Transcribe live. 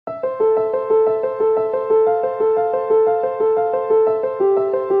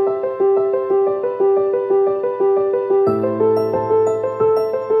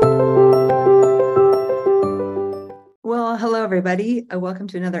everybody. Welcome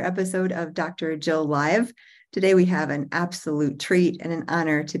to another episode of Dr. Jill Live. Today we have an absolute treat and an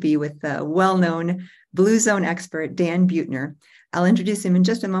honor to be with the well-known Blue Zone expert, Dan Buettner. I'll introduce him in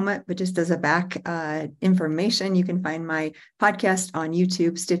just a moment, but just as a back information, you can find my podcast on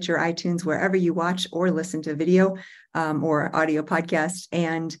YouTube, Stitcher, iTunes, wherever you watch or listen to video or audio podcasts.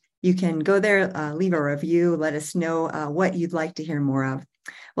 And you can go there, leave a review, let us know what you'd like to hear more of.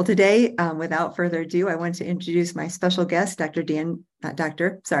 Well, today, without further ado, I want to introduce my special guest, Dan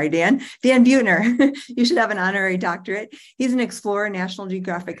Buettner. You should have an honorary doctorate. He's an Explorer National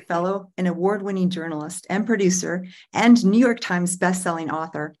Geographic Fellow, an award-winning journalist and producer, and New York Times bestselling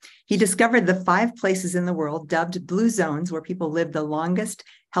author. He discovered the 5 places in the world dubbed Blue Zones where people live the longest,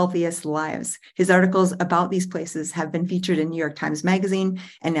 healthiest lives. His articles about these places have been featured in New York Times Magazine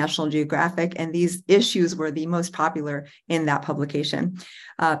and National Geographic, and these issues were the most popular in that publication.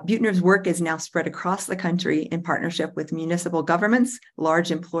 Buettner's work is now spread across the country in partnership with municipal governments, large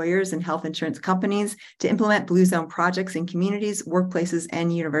employers, and health insurance companies to implement Blue Zone projects in communities, workplaces,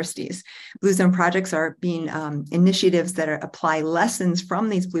 and universities. Blue Zone projects are being initiatives that apply lessons from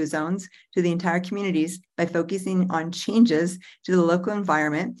these Blue Zones to the entire communities by focusing on changes to the local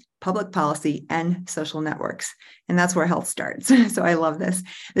environment, public policy, and social networks. And that's where health starts. So I love this.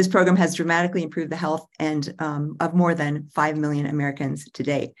 This program has dramatically improved the health and of more than 5 million Americans to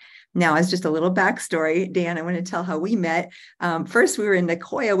date. Now, as just a little backstory, Dan, I want to tell how we met. First, we were in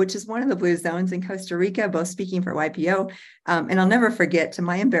Nicoya, which is one of the Blue Zones in Costa Rica, both speaking for YPO. And I'll never forget, to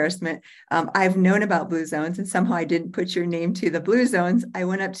my embarrassment, I've known about Blue Zones, and somehow I didn't put your name to the Blue Zones. I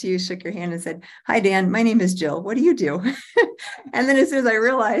went up to you, shook your hand, and said, "Hi, Dan, my name is Jill. What do you do?" And then as soon as I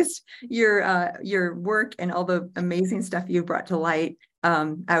realized your work and all the amazing stuff you brought to light,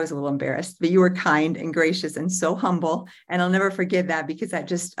 I was a little embarrassed, but you were kind and gracious and so humble. And I'll never forget that, because that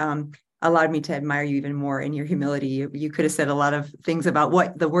just allowed me to admire you even more in your humility. You could have said a lot of things about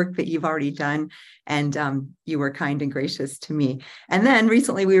what the work that you've already done. And you were kind and gracious to me. And then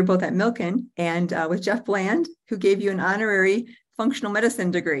recently we were both at Milken and with Jeff Bland, who gave you an honorary functional medicine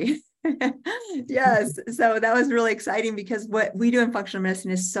degree. Yes. So that was really exciting, because what we do in functional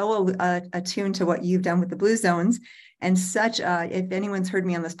medicine is so attuned to what you've done with the Blue Zones. And if anyone's heard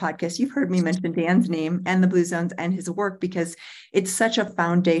me on this podcast, you've heard me mention Dan's name and the Blue Zones and his work, because it's such a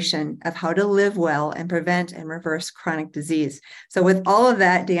foundation of how to live well and prevent and reverse chronic disease. So with all of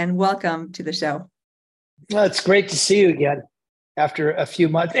that, Dan, welcome to the show. Well, it's great to see you again after a few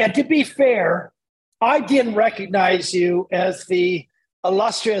months. And to be fair, I didn't recognize you as the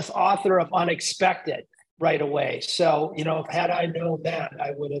illustrious author of Unexpected right away. So, had I known that,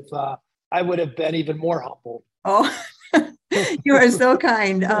 I would have been even more humble. Oh, you are so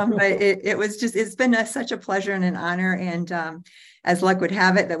kind. But it's been such a pleasure and an honor. And as luck would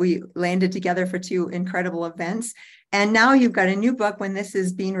have it, that we landed together for 2 incredible events. And now you've got a new book. When this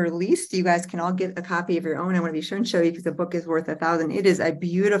is being released, you guys can all get a copy of your own. I want to be sure and show you, because the book is worth 1,000. It is a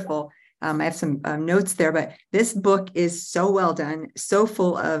beautiful, I have some notes there, but this book is so well done, so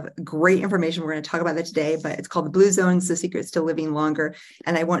full of great information. We're going to talk about that today, but it's called The Blue Zones, The Secrets to Living Longer.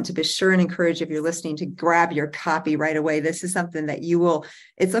 And I want to be sure and encourage, if you're listening, to grab your copy right away. This is something that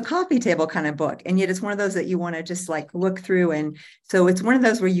it's a coffee table kind of book. And yet it's one of those that you want to just look through. And so it's one of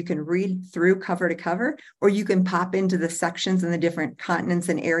those where you can read through cover to cover, or you can pop into the sections and the different continents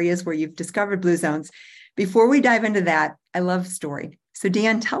and areas where you've discovered Blue Zones. Before we dive into that, I love story. So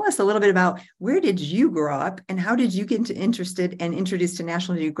Dan, tell us a little bit about, where did you grow up and how did you get interested and introduced to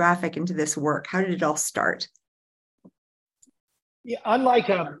National Geographic into this work? How did it all start? Yeah, unlike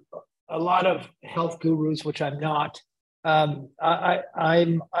a lot of health gurus, which I'm not, I'm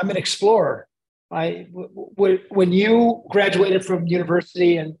an explorer. When you graduated from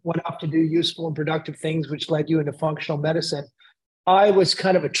university and went off to do useful and productive things, which led you into functional medicine, I was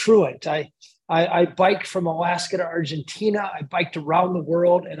kind of a truant. I biked from Alaska to Argentina. I biked around the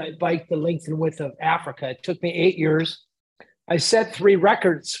world, and I biked the length and width of Africa. It took me 8 years. I set 3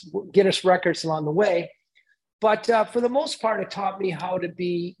 records, Guinness records along the way. But for the most part, it taught me how to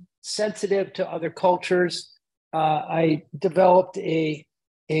be sensitive to other cultures. I developed a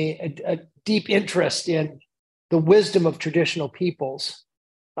deep interest in the wisdom of traditional peoples,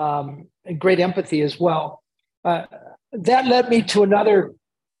 and great empathy as well. That led me to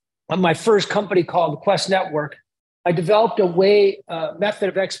my first company called Quest Network. I developed a method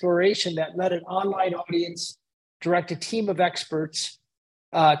of exploration that let an online audience direct a team of experts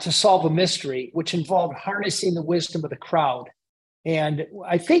to solve a mystery, which involved harnessing the wisdom of the crowd. And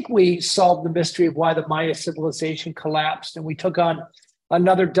I think we solved the mystery of why the Maya civilization collapsed, and we took on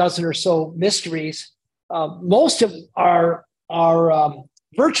another dozen or so mysteries. Most of our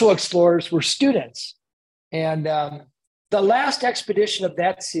virtual explorers were students, and The last expedition of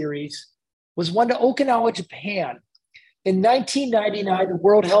that series was one to Okinawa, Japan. In 1999, the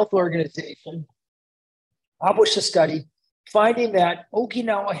World Health Organization published a study finding that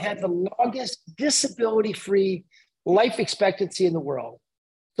Okinawa had the longest disability-free life expectancy in the world.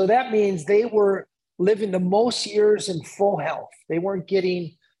 So that means they were living the most years in full health. They weren't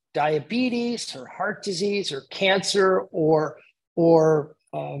getting diabetes or heart disease or cancer or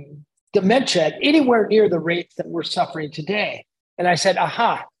dementia at anywhere near the rates that we're suffering today. And I said,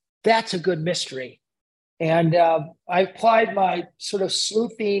 aha, that's a good mystery. And I applied my sort of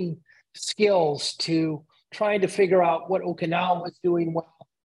sleuthing skills to trying to figure out what Okinawa was doing well.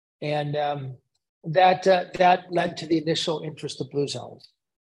 And that led to the initial interest of Blue Zones.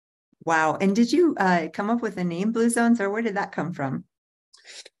 Wow. And did you come up with the name Blue Zones, or where did that come from?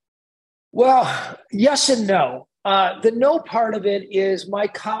 Well, yes and no. The no part of it is my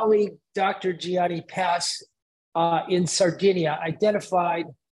colleague, Dr. Gianni Pass in Sardinia, identified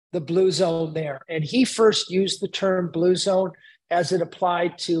the blue zone there. And he first used the term blue zone as it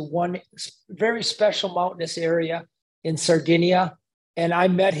applied to one very special mountainous area in Sardinia. And I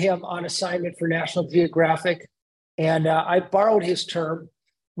met him on assignment for National Geographic. And I borrowed his term,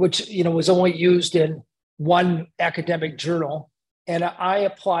 which was only used in one academic journal. And I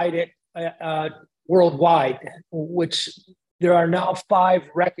applied it worldwide, which there are now 5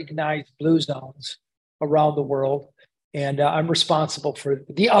 recognized blue zones around the world. And I'm responsible for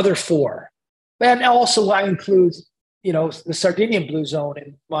the other 4. And also I include, the Sardinian blue zone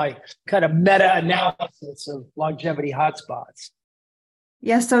in my kind of meta-analysis of longevity hotspots.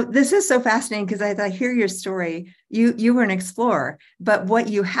 Yeah, so this is so fascinating because as I hear your story, you were an explorer, but what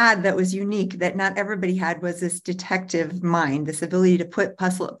you had that was unique that not everybody had was this detective mind, this ability to put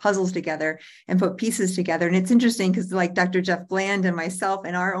puzzles together and put pieces together. And it's interesting because like Dr. Jeff Bland and myself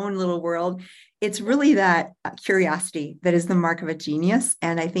in our own little world, it's really that curiosity that is the mark of a genius.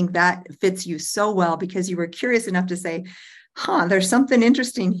 And I think that fits you so well because you were curious enough to say, there's something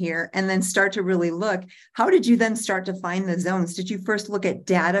interesting here, and then start to really look. How did you then start to find the zones? Did you first look at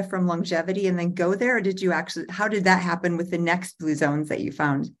data from longevity and then go there? Or did you how did that happen with the next blue zones that you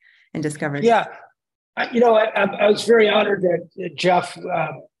found and discovered? Yeah, I was very honored that Jeff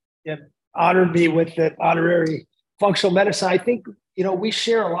honored me with the honorary functional medicine. I think, we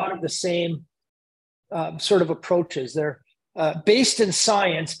share a lot of the same sort of approaches. They're based in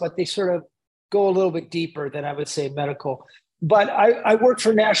science, but they sort of go a little bit deeper than I would say medical. But I work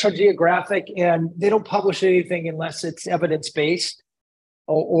for National Geographic, and they don't publish anything unless it's evidence-based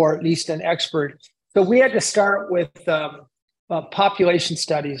or at least an expert. So we had to start with population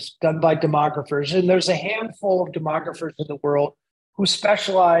studies done by demographers. And there's a handful of demographers in the world who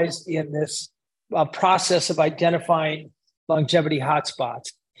specialize in this process of identifying longevity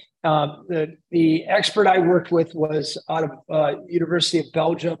hotspots. The expert I worked with was out of University of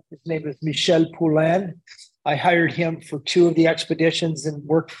Belgium. His name is Michel Poulain. I hired him for 2 of the expeditions and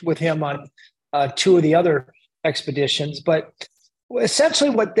worked with him on 2 of the other expeditions. But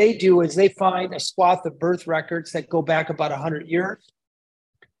essentially what they do is they find a swath of birth records that go back about 100 years.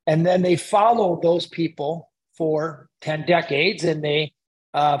 And then they follow those people for 10 decades and they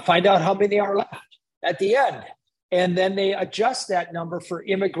find out how many are left at the end. And then they adjust that number for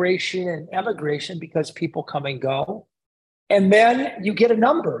immigration and emigration because people come and go. And then you get a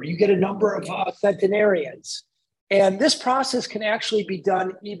number. You get a number of centenarians. And this process can actually be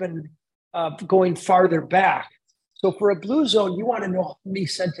done even going farther back. So for a blue zone, you want to know how many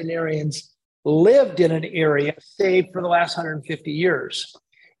centenarians lived in an area, say, for the last 150 years.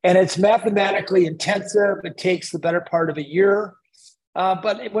 And it's mathematically intensive. It takes the better part of a year.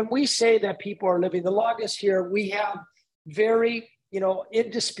 But when we say that people are living the longest here, we have very,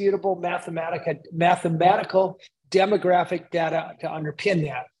 indisputable mathematical demographic data to underpin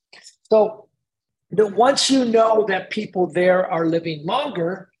that. So once you know that people there are living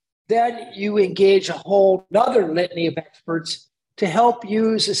longer, then you engage a whole other litany of experts to help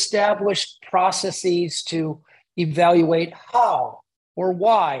use established processes to evaluate how or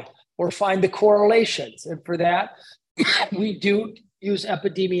why or find the correlations. And for that, we do use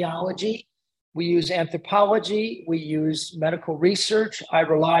epidemiology, we use anthropology, we use medical research. I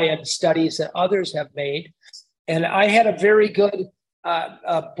rely on studies that others have made. And I had a very good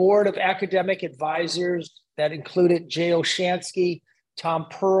board of academic advisors that included Jay Oshansky, Tom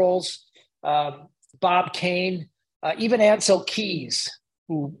Pearls, Bob Kane, even Ansel Keys,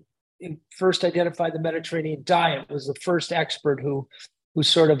 who first identified the Mediterranean diet, was the first expert who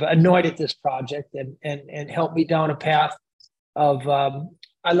sort of anointed this project and helped me down a path of,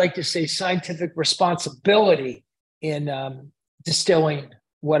 I like to say, scientific responsibility in distilling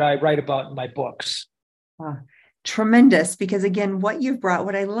what I write about in my books. Tremendous, because again, what you've brought,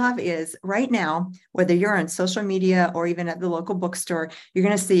 what I love is right now, whether you're on social media or even at the local bookstore, you're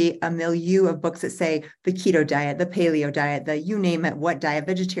going to see a milieu of books that say the keto diet, the paleo diet, the you name it, what diet,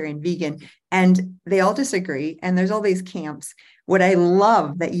 vegetarian, vegan, and they all disagree. And there's all these camps. What I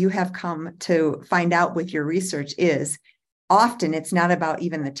love that you have come to find out with your research is often it's not about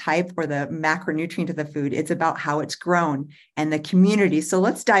even the type or the macronutrient of the food. It's about how it's grown and the community. So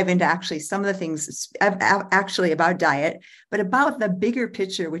let's dive into actually some of the things actually about diet, but about the bigger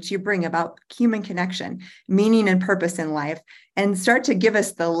picture, which you bring about human connection, meaning and purpose in life, and start to give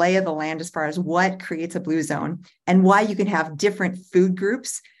us the lay of the land as far as what creates a blue zone and why you can have different food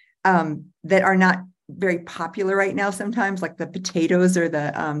groups that are not very popular right now sometimes, like the potatoes or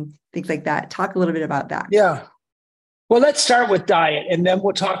the things like that. Talk a little bit about that. Yeah. Well, let's start with diet, and then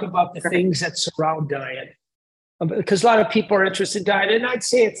we'll talk about the things that surround diet, because a lot of people are interested in diet, and I'd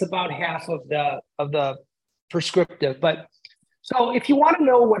say it's about half of the prescriptive. But so, if you want to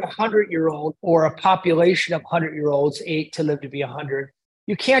know what 100-year-old or a population of 100-year-olds ate to live to be 100,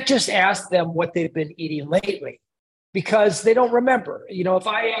 you can't just ask them what they've been eating lately, because they don't remember. You know, if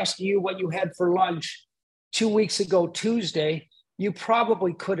I asked you what you had for lunch 2 weeks ago Tuesday, you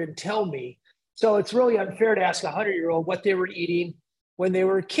probably couldn't tell me. So it's really unfair to ask a 100-year-old what they were eating when they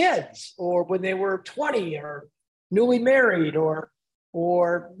were kids or when they were 20 or newly married or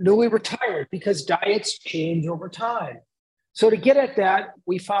newly retired, because diets change over time. So to get at that,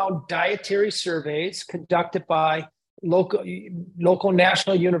 we found dietary surveys conducted by local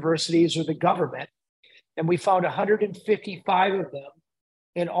national universities or the government. And we found 155 of them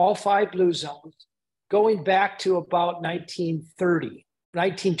in all 5 blue zones going back to about 1930.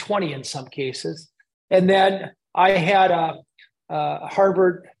 1920 in some cases. And then I had a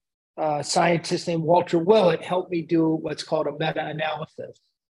Harvard scientist named Walter Willett help me do what's called a meta-analysis.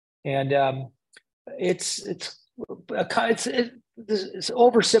 And it's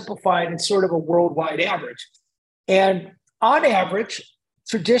oversimplified. It's sort of a worldwide average. And on average,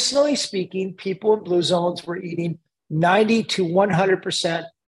 traditionally speaking, people in blue zones were eating 90 to 100%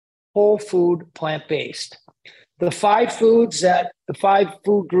 whole food, plant-based. The 5 food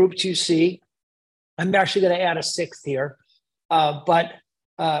groups you see, I'm actually going to add a 6th here, but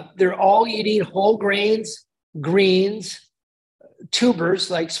they're all eating whole grains, greens, tubers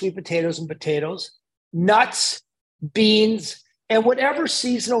like sweet potatoes and potatoes, nuts, beans, and whatever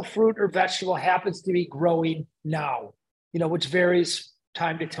seasonal fruit or vegetable happens to be growing now, you know, which varies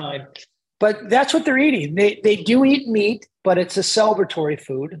time to time. But that's what they're eating. They do eat meat, but it's a celebratory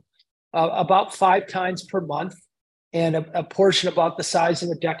food, about 5 times per month. And a portion about the size of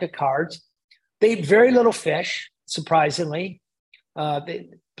a deck of cards. They eat very little fish, surprisingly.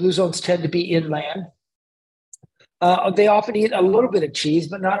 Blue zones tend to be inland. They often eat a little bit of cheese,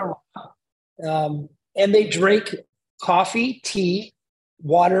 but not a lot. And they drink coffee, tea,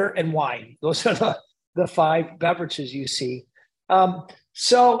 water, and wine. Those are the 5 beverages you see.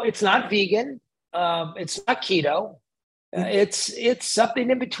 So it's not vegan. It's not keto. It's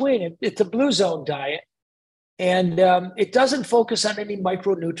something in between. It's a blue zone diet. And it doesn't focus on any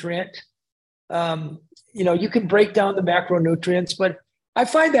micronutrient. You know, you can break down the macronutrients, but I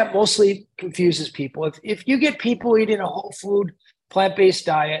find that mostly confuses people. If you get people eating a whole food, plant-based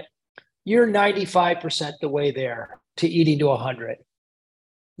diet, you're 95% the way there to eating to 100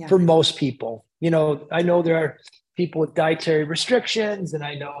 for most people. You know, I know there are people with dietary restrictions, and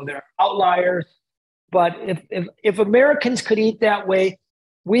I know there are outliers. But if Americans could eat that way,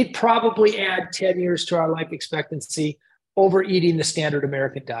 we'd probably add 10 years to our life expectancy over eating the standard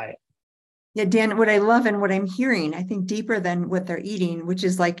American diet. Yeah, Dan, what I love and what I'm hearing, I think deeper than what they're eating, which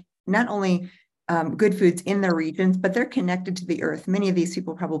is like not only good foods in their regions, but they're connected to the earth. Many of these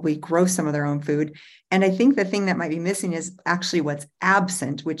people probably grow some of their own food. And I think the thing that might be missing is actually what's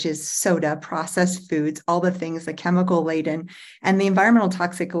absent, which is soda, processed foods, all the things, the chemical laden, and the environmental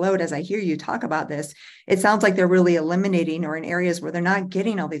toxic load. As I hear you talk about this, it sounds like they're really eliminating, or in areas where they're not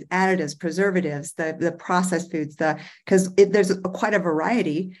getting all these additives, preservatives, the processed foods, because there's quite a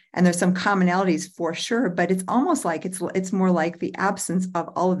variety and there's some commonalities for sure, but it's almost like it's more like the absence of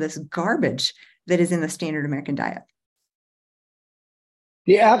all of this garbage that is in the standard American diet.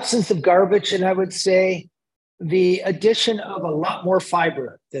 The absence of garbage, and I would say the addition of a lot more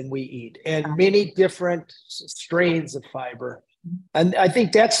fiber than we eat, and many different strains of fiber. And I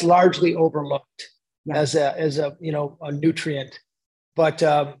think that's largely overlooked as a a nutrient. But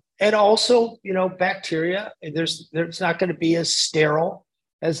and also, bacteria, there's not going to be as sterile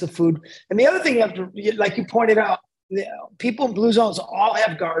as the food. And the other thing you have to, like you pointed out, people in blue zones all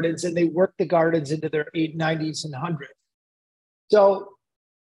have gardens, and they work the gardens into their 80s, 90s, and 100s. So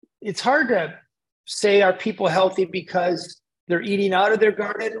it's hard to say, are people healthy because they're eating out of their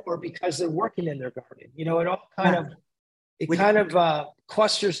garden or because they're working in their garden? You know, it all kind of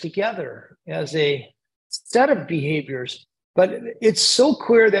clusters together as a set of behaviors. But it's so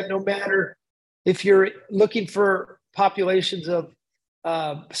clear that no matter if you're looking for populations of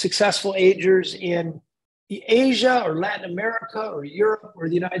successful agers in Asia or Latin America or Europe or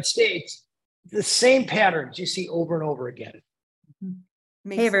the United States, the same patterns you see over and over again.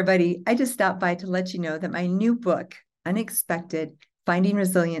 Hey, everybody. I just stopped by to let you know that my new book, Unexpected: Finding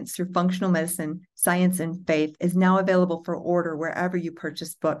Resilience Through Functional Medicine, Science, and Faith, is now available for order wherever you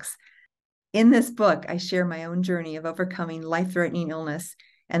purchase books. In this book, I share my own journey of overcoming life-threatening illness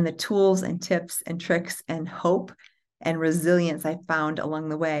and the tools and tips and tricks and hope and resilience I found along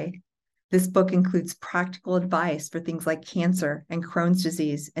the way. This book includes practical advice for things like cancer and Crohn's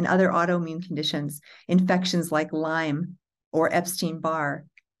disease and other autoimmune conditions, infections like Lyme or Epstein-Barr,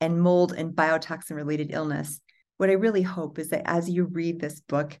 and mold and biotoxin-related illness. What I really hope is that as you read this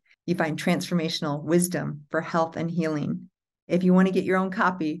book, you find transformational wisdom for health and healing. If you want to get your own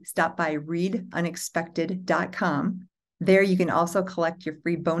copy, stop by readunexpected.com. There you can also collect your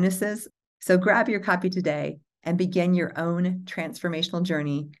free bonuses. So grab your copy today and begin your own transformational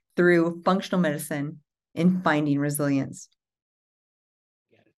journey through functional medicine in finding resilience.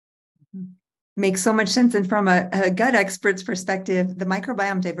 Makes so much sense. And from a gut expert's perspective, the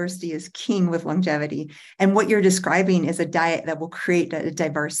microbiome diversity is king with longevity. And what you're describing is a diet that will create a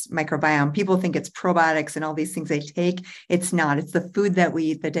diverse microbiome. People think it's probiotics and all these things they take. It's not. It's the food that we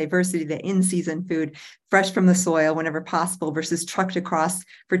eat, the diversity, the in-season food, fresh from the soil whenever possible versus trucked across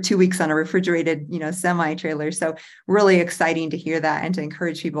for 2 weeks on a refrigerated, semi-trailer. So really exciting to hear that and to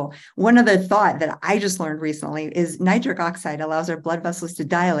encourage people. One other thought that I just learned recently is nitric oxide allows our blood vessels to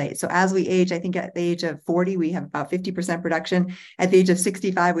dilate. So as we age, I think at the age of 40, we have about 50% production. At the age of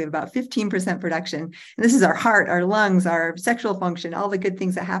 65, we have about 15% production. And this is our heart, our lungs, our sexual function, all the good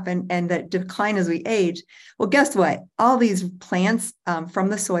things that happen and that decline as we age. Well, guess what? All these plants from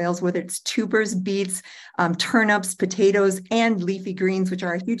the soils, whether it's tubers, beets, turnips, potatoes, and leafy greens, which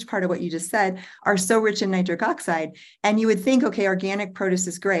are a huge part of what you just said, are so rich in nitric oxide. And you would think, okay, organic produce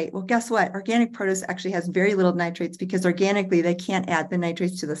is great. Well, guess what? Organic produce actually has very little nitrates because organically they can't add the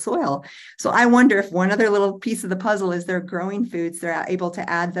nitrates to the soil. So I wonder if one other little piece of the puzzle is they're growing foods. They're able to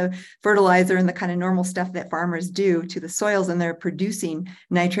add the fertilizer and the kind of normal stuff that farmers do to the soils, and they're producing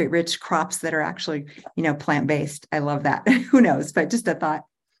nitrate-rich crops that are actually, plant-based. I love that. Who knows? But just a thought.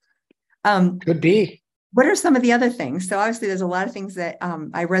 Could be. What are some of the other things? So obviously there's a lot of things that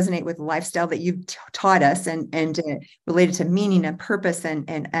I resonate with lifestyle that you've taught us and related to meaning and purpose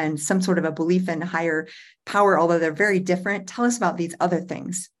and some sort of a belief in higher power, although they're very different. Tell us about these other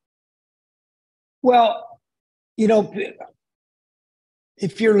things. Well, if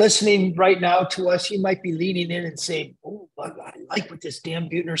you're listening right now to us, you might be leaning in and saying, oh, I like what this Dan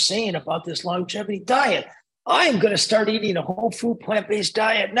Buettner's saying about this longevity diet. I'm going to start eating a whole food plant-based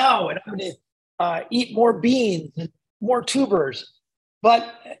diet now, and I'm going to eat more beans and more tubers.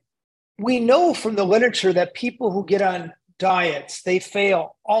 But we know from the literature that people who get on diets, they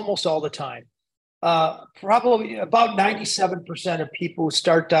fail almost all the time. Probably about 97% of people who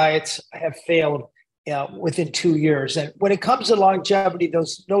start diets have failed within 2 years. And when it comes to longevity,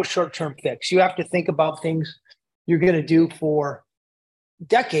 there's no short-term fix. You have to think about things you're going to do for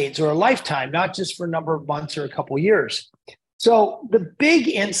decades or a lifetime, not just for a number of months or a couple of years. So the big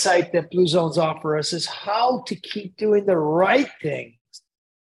insight that Blue Zones offer us is how to keep doing the right things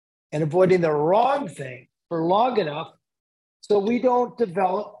and avoiding the wrong thing for long enough so we don't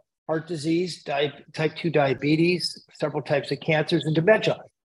develop heart disease, type 2 diabetes, several types of cancers, and dementia.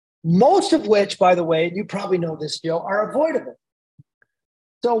 Most of which, by the way, and you probably know this, Joe, are avoidable.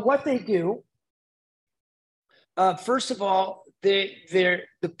 So what they do, first of all, they're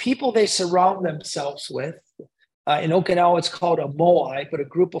the people they surround themselves with. In Okinawa, it's called a moai, but a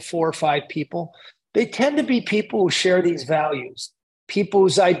group of 4 or 5 people. They tend to be people who share these values, people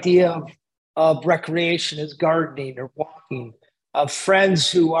whose idea of recreation is gardening or walking, of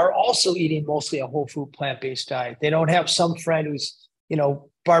friends who are also eating mostly a whole food plant-based diet. They don't have some friend who's,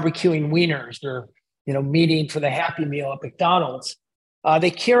 barbecuing wieners or, meeting for the Happy Meal at McDonald's.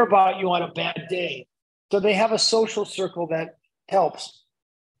 They care about you on a bad day. So they have a social circle that helps.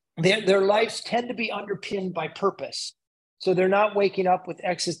 Their lives tend to be underpinned by purpose. So they're not waking up with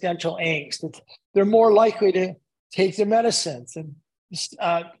existential angst. They're more likely to take their medicines and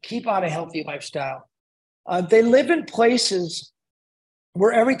keep on a healthy lifestyle. They live in places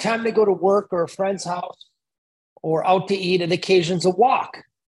where every time they go to work or a friend's house or out to eat, an occasion's a walk.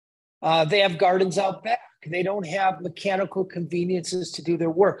 They have gardens out back. They don't have mechanical conveniences to do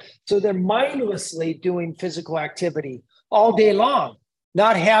their work. So they're mindlessly doing physical activity all day long,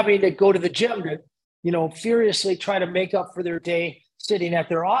 not having to go to the gym to, furiously try to make up for their day sitting at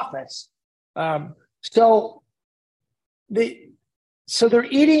their office. So they're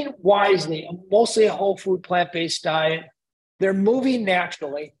eating wisely, mostly a whole food, plant-based diet. They're moving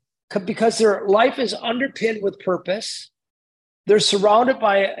naturally because their life is underpinned with purpose. They're surrounded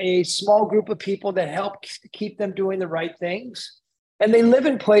by a small group of people that help keep them doing the right things. And they live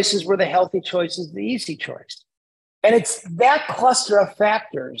in places where the healthy choice is the easy choice. And it's that cluster of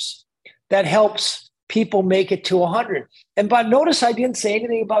factors that helps people make it to 100. But notice I didn't say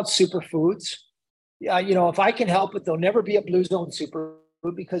anything about superfoods. If I can help it, there'll never be a blue zone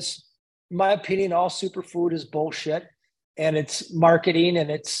superfood because, in my opinion, all superfood is bullshit and it's marketing and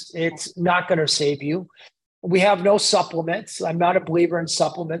it's not going to save you. We have no supplements. I'm not a believer in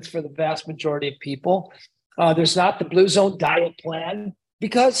supplements for the vast majority of people. There's not the blue zone diet plan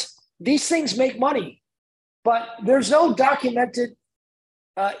because these things make money, but there's no documented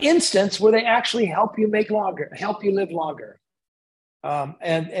instance where they actually help you live longer.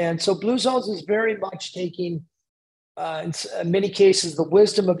 And so Blue Zones is very much taking, in many cases, the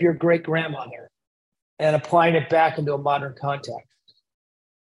wisdom of your great grandmother and applying it back into a modern context.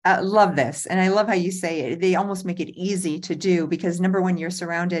 I love this. And I love how you say it. They almost make it easy to do because number one, you're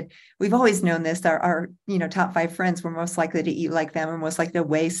surrounded. We've always known this, our top 5 friends, we're most likely to eat like them. We're most likely to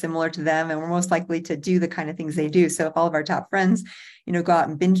weigh similar to them. And we're most likely to do the kind of things they do. So if all of our top friends, go out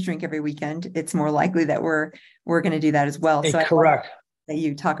and binge drink every weekend, it's more likely that we're going to do that as well. So correct. That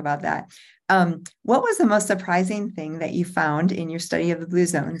you talk about that. What was the most surprising thing that you found in your study of the Blue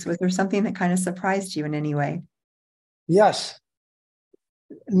Zones? Was there something that kind of surprised you in any way? Yes.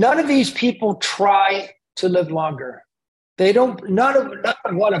 None of these people try to live longer. They don't, not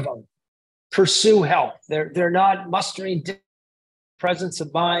one of them pursue health. They're not mustering presence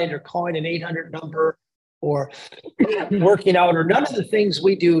of mind or calling an 800 number or working out or none of the things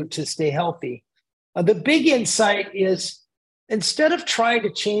we do to stay healthy. The big insight is instead of trying to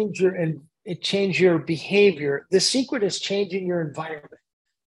change your behavior, the secret is changing your environment.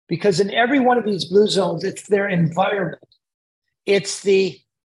 Because in every one of these blue zones, it's their environment. It's the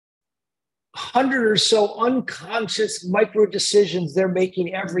 100 or so unconscious micro decisions they're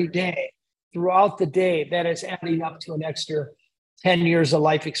making every day throughout the day that is adding up to an extra 10 years of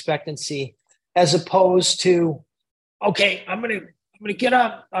life expectancy, as opposed to, okay, I'm gonna get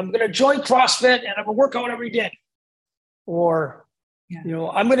up, I'm gonna join CrossFit and I'm gonna work out every day. Or,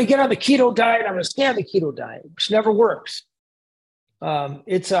 I'm gonna get on the keto diet, I'm gonna stay on the keto diet, which never works.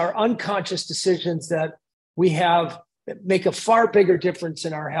 It's our unconscious decisions that we have that make a far bigger difference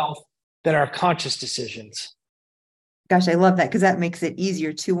in our health than our conscious decisions. Gosh, I love that because that makes it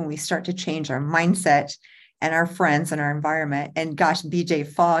easier too when we start to change our mindset and our friends and our environment. And gosh, BJ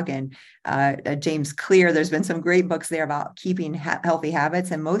Fogg and James Clear, there's been some great books there about keeping healthy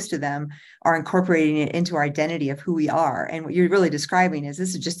habits. And most of them are incorporating it into our identity of who we are. And what you're really describing is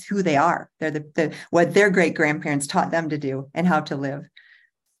this is just who they are. They're what their great grandparents taught them to do and how to live.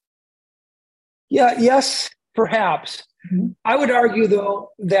 Yeah, yes, perhaps. Mm-hmm. I would argue,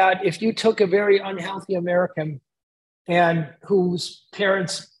 though, that if you took a very unhealthy American and whose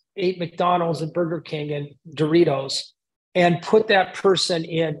parents ate McDonald's and Burger King and Doritos and put that person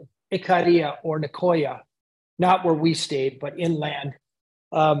in Icaria or Nicoya, not where we stayed, but inland,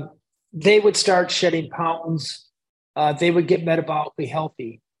 they would start shedding pounds. They would get metabolically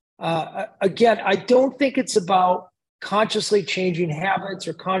healthy. Again, I don't think it's about consciously changing habits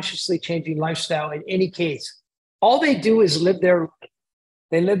or consciously changing lifestyle in any case. All they do is live their life.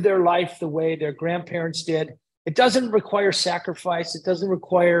 They live their life the way their grandparents did. It doesn't require sacrifice. It doesn't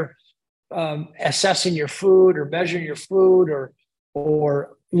require assessing your food or measuring your food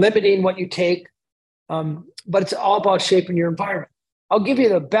or limiting what you take. But it's all about shaping your environment. I'll give you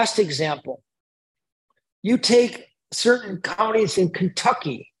the best example. You take certain counties in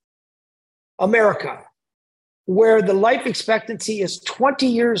Kentucky, America, where the life expectancy is 20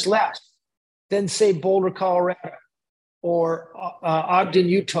 years less than, say, Boulder, Colorado, or Ogden,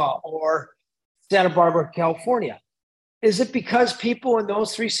 Utah, or Santa Barbara, California. Is it because people in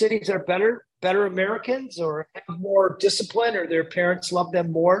those 3 cities are better Americans or have more discipline or their parents love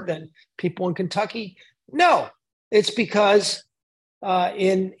them more than people in Kentucky? No, it's because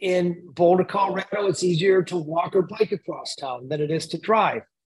in Boulder, Colorado, it's easier to walk or bike across town than it is to drive.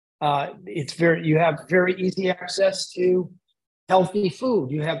 You have very easy access to healthy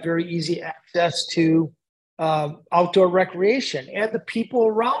food. You have very easy access to outdoor recreation, and the people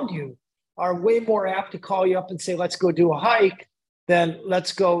around you are way more apt to call you up and say, let's go do a hike then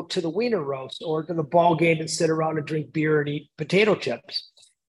let's go to the wiener roast or to the ball game and sit around and drink beer and eat potato chips.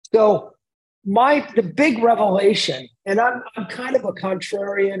 So the big revelation, and I'm kind of a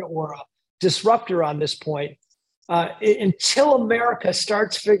contrarian or a disruptor on this point, until America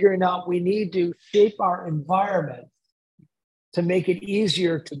starts figuring out we need to shape our environment to make it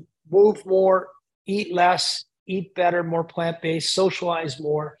easier to move more, eat less, eat better, more plant-based, socialize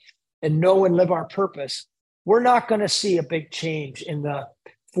more, and know and live our purpose, we're not going to see a big change in the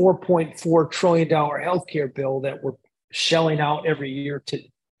 $4.4 trillion healthcare bill that we're shelling out every year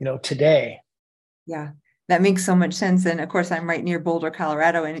today. Yeah, that makes so much sense. And of course, I'm right near Boulder,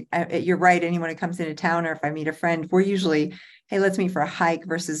 Colorado. And you're right. Anyone who comes into town, or if I meet a friend, we're usually, hey, let's meet for a hike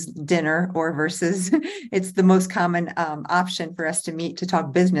versus dinner, or versus it's the most common option for us to meet to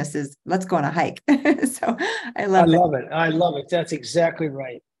talk business is let's go on a hike. So I love it. I love it. That's exactly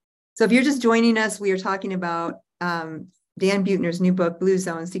right. So if you're just joining us, we are talking about Dan Buettner's new book, Blue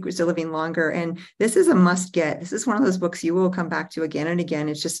Zone, Secrets to Living Longer. And this is a must get. This is one of those books you will come back to again and again.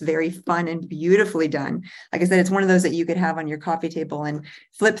 It's just very fun and beautifully done. Like I said, it's one of those that you could have on your coffee table and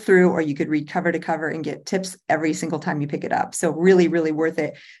flip through, or you could read cover to cover and get tips every single time you pick it up. So really, really worth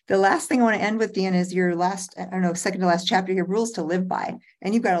it. The last thing I want to end with, Dan, is your last, second to last chapter here, rules to live by.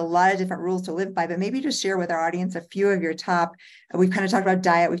 And you've got a lot of different rules to live by, but maybe just share with our audience a few of your top. We've kind of talked about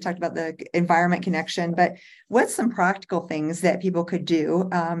diet. We've talked about the environment connection, but what's some practical things that people could do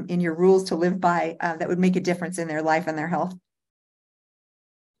in your rules to live by that would make a difference in their life and their health?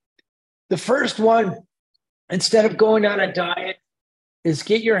 The first one, instead of going on a diet, is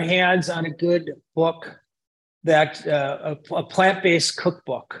get your hands on a good book, that a plant-based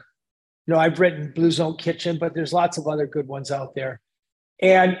cookbook. I've written Blue Zone Kitchen, but there's lots of other good ones out there.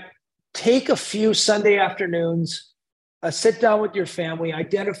 And take a few Sunday afternoons, sit down with your family,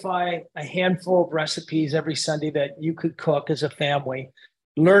 identify a handful of recipes every Sunday that you could cook as a family,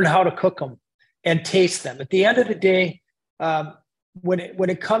 learn how to cook them and taste them. At the end of the day, when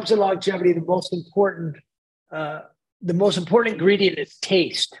it comes to longevity, the most important ingredient is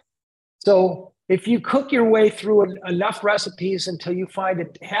taste. So if you cook your way through enough recipes until you find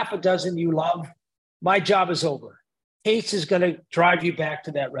half a dozen you love, my job is over. Taste is going to drive you back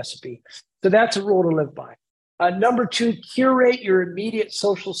to that recipe. So that's a rule to live by. Number two, curate your immediate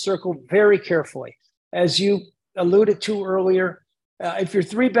social circle very carefully. As you alluded to earlier, if your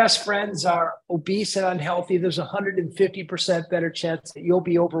three best friends are obese and unhealthy, there's a 150% better chance that you'll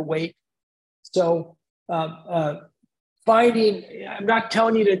be overweight. So I'm not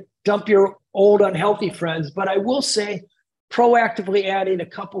telling you to dump your old unhealthy friends, but I will say proactively adding a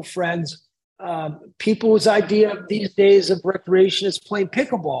couple friends. People's idea these days of recreation is playing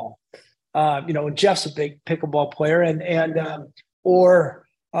pickleball. Jeff's a big pickleball player, or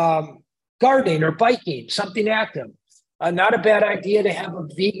gardening or biking, something active. Not a bad idea to have a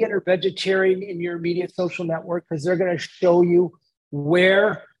vegan or vegetarian in your immediate social network, because they're going to show you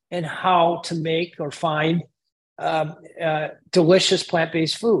where and how to make or find delicious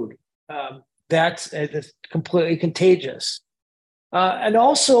plant-based food. That's completely contagious. And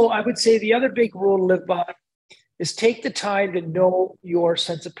also, I would say the other big rule to live by is take the time to know your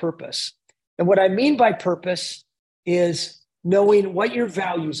sense of purpose. And what I mean by purpose is knowing what your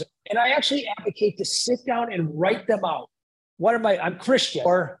values are. And I actually advocate to sit down and write them out. I'm Christian,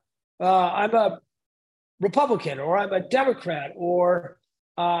 or I'm a Republican, or I'm a Democrat, or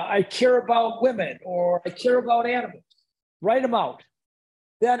I care about women, or I care about animals. Write them out.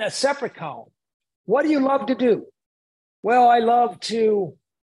 Then a separate column. What do you love to do? Well, I love to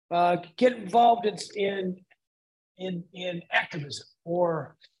get involved in activism,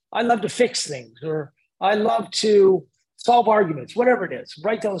 or I love to fix things, or I love to solve arguments, whatever it is.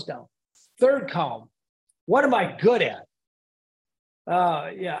 Write those down. Third column. What am I good at?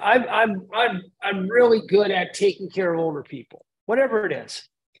 I'm really good at taking care of older people, whatever it is.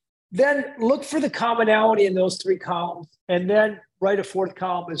 Then look for the commonality in those three columns, and then write a fourth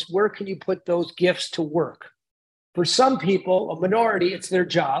column is where can you put those gifts to work? For some people, a minority, it's their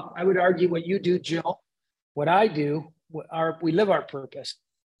job. I would argue what you do, Jill, what I do, we live our purpose.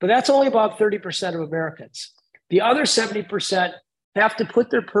 But that's only about 30% of Americans. The other 70% have to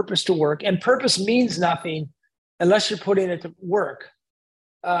put their purpose to work, and purpose means nothing unless you're putting it to work.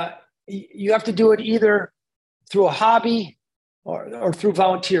 You have to do it either through a hobby or through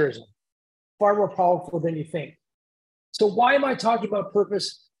volunteerism. Far more powerful than you think. So why am I talking about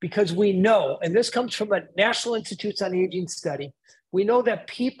purpose? Because we know, and this comes from a National Institutes on Aging study, we know that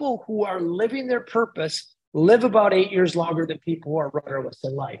people who are living their purpose live about 8 years longer than people who are rudderless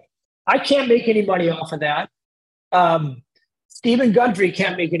in life. I can't make any money off of that. Stephen Gundry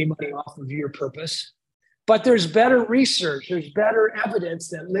can't make any money off of your purpose. But there's better research, there's better evidence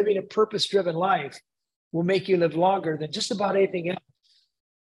that living a purpose-driven life will make you live longer than just about anything else.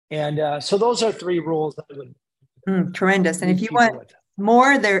 And so those are 3 rules that I would tremendous. And if you want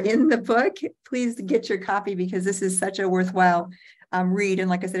more, they're in the book. Please get your copy, because this is such a worthwhile read. And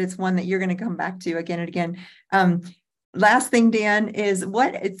like I said, it's one that you're going to come back to again and again. Last thing, Dan, is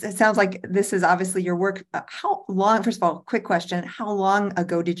it sounds like this is obviously your work. How long, first of all, quick question. How long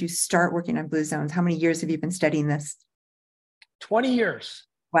ago did you start working on Blue Zones? How many years have you been studying this? 20 years.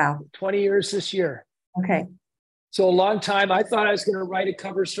 Wow. 20 years this year. Okay. So a long time. I thought I was going to write a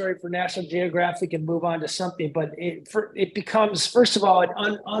cover story for National Geographic and move on to something, but it becomes, first of all, it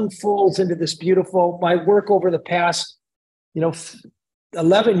unfolds into this beautiful, my work over the past,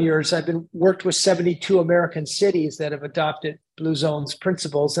 11 years, I've worked with 72 American cities that have adopted Blue Zones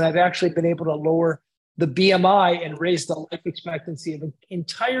principles. And I've actually been able to lower the BMI and raise the life expectancy of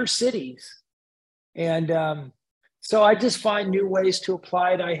entire cities. And so I just find new ways to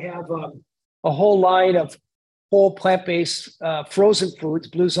apply it. I have a whole line of whole plant-based frozen foods,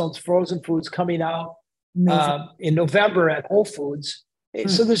 Blue Zones frozen foods, coming out in November at Whole Foods.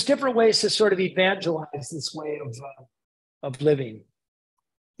 So there's different ways to sort of evangelize this way of living.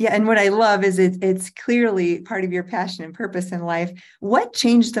 Yeah. And what I love is it's clearly part of your passion and purpose in life. What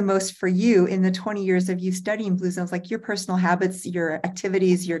changed the most for you in the 20 years of you studying Blue Zones, like your personal habits, your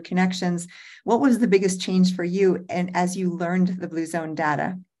activities, your connections? What was the biggest change for you, and as you learned the Blue Zone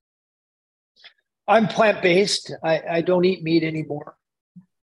data? I'm plant-based. I don't eat meat anymore.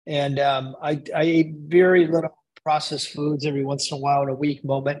 And I eat very little processed foods every once in a while in a weak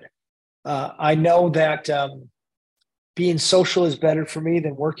moment. I know that being social is better for me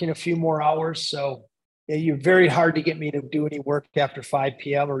than working a few more hours. So you're very hard to get me to do any work after 5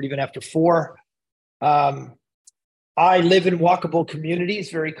 p.m. or even after 4. I live in walkable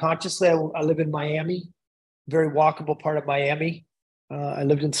communities very consciously. I live in Miami, very walkable part of Miami. I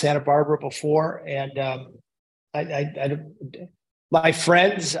lived in Santa Barbara before, and my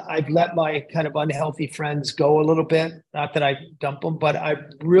friends, I've let my kind of unhealthy friends go a little bit. Not that I dump them, but I'm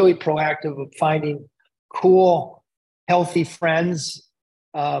really proactive of finding cool, healthy friends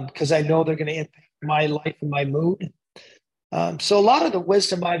because I know they're going to impact my life and my mood. So a lot of the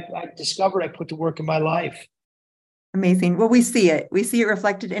wisdom I've discovered, I put to work in my life. Amazing. Well, we see it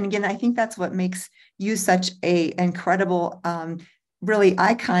reflected. And again, I think that's what makes you such a incredible, really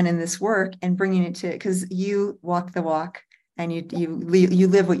icon in this work, and bringing it to, because you walk the walk and you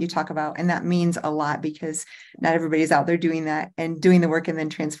live what you talk about. And that means a lot, because not everybody's out there doing that and doing the work and then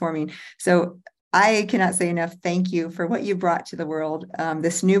transforming. So I cannot say enough thank you for what you brought to the world.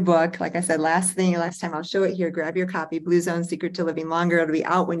 This new book, like I said, last time, I'll show it here. Grab your copy, Blue Zone: Secret to Living Longer. It'll be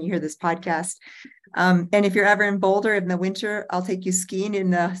out when you hear this podcast. And if you're ever in Boulder in the winter, I'll take you skiing.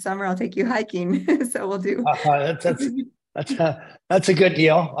 In the summer, I'll take you hiking. So we'll do. That's a good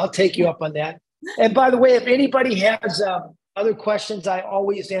deal. I'll take you up on that. And by the way, if anybody has other questions, I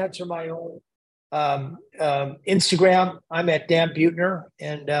always answer my own Instagram. I'm at Dan Buettner.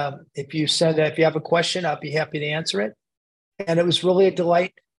 And if you have a question, I'll be happy to answer it. And it was really a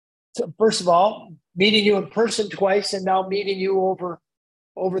delight. So first of all, meeting you in person twice, and now meeting you over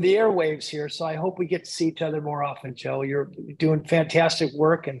the airwaves here. So I hope we get to see each other more often, Joe. You're doing fantastic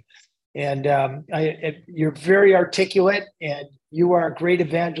work, and you're very articulate, and you are a great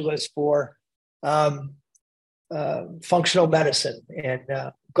evangelist for functional medicine, and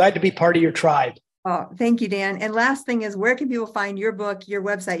glad to be part of your tribe. Oh, thank you, Dan. And last thing is, where can people find your book, your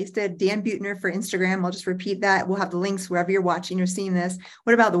website? You said Dan Buettner for Instagram. I'll just repeat that. We'll have the links wherever you're watching or seeing this.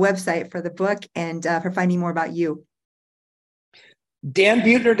 What about the website for the book and for finding more about you?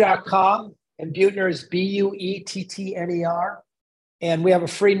 DanBuettner.com, and Buettner is Buettner. And we have a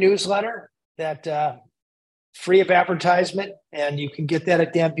free newsletter that free of advertisement, and you can get that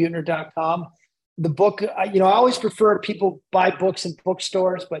at danbuettner.com. The book, I always prefer people buy books in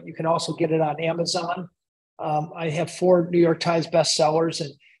bookstores, but you can also get it on Amazon. I have 4 New York Times bestsellers,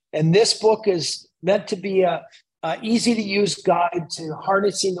 and this book is meant to be a easy to use guide to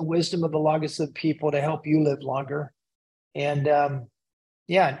harnessing the wisdom of the longest lived people to help you live longer. And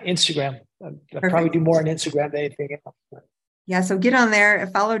Instagram. I'll probably do more on Instagram than anything else. Yeah, so get on there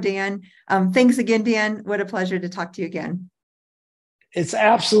and follow Dan. Thanks again, Dan. What a pleasure to talk to you again. It's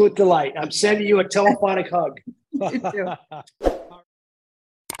absolute delight. I'm sending you a telephonic hug. You too.